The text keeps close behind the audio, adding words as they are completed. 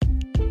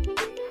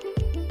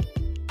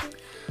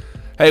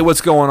Hey,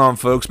 what's going on,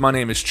 folks? My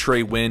name is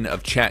Trey Wynn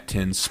of Chat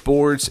 10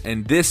 Sports,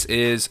 and this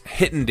is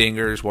Hittin'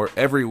 Dingers, where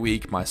every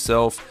week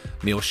myself,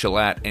 Neil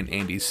Shalat, and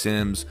Andy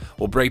Sims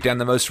will break down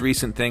the most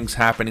recent things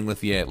happening with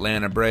the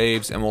Atlanta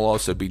Braves, and we'll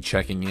also be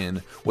checking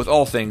in with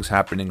all things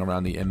happening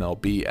around the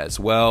MLB as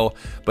well.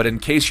 But in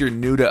case you're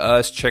new to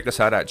us, check us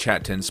out at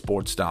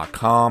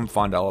chat10sports.com.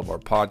 Find all of our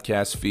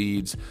podcast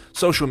feeds,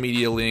 social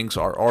media links,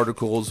 our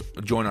articles.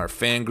 Join our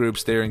fan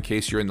groups there in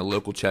case you're in the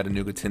local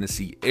Chattanooga,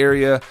 Tennessee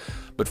area.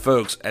 But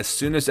folks, as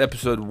soon as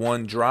episode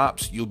 1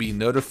 drops, you'll be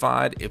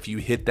notified if you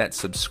hit that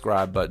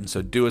subscribe button.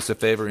 So do us a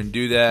favor and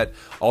do that.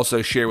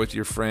 Also share with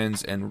your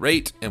friends and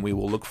rate, and we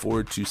will look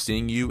forward to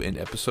seeing you in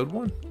episode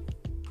 1.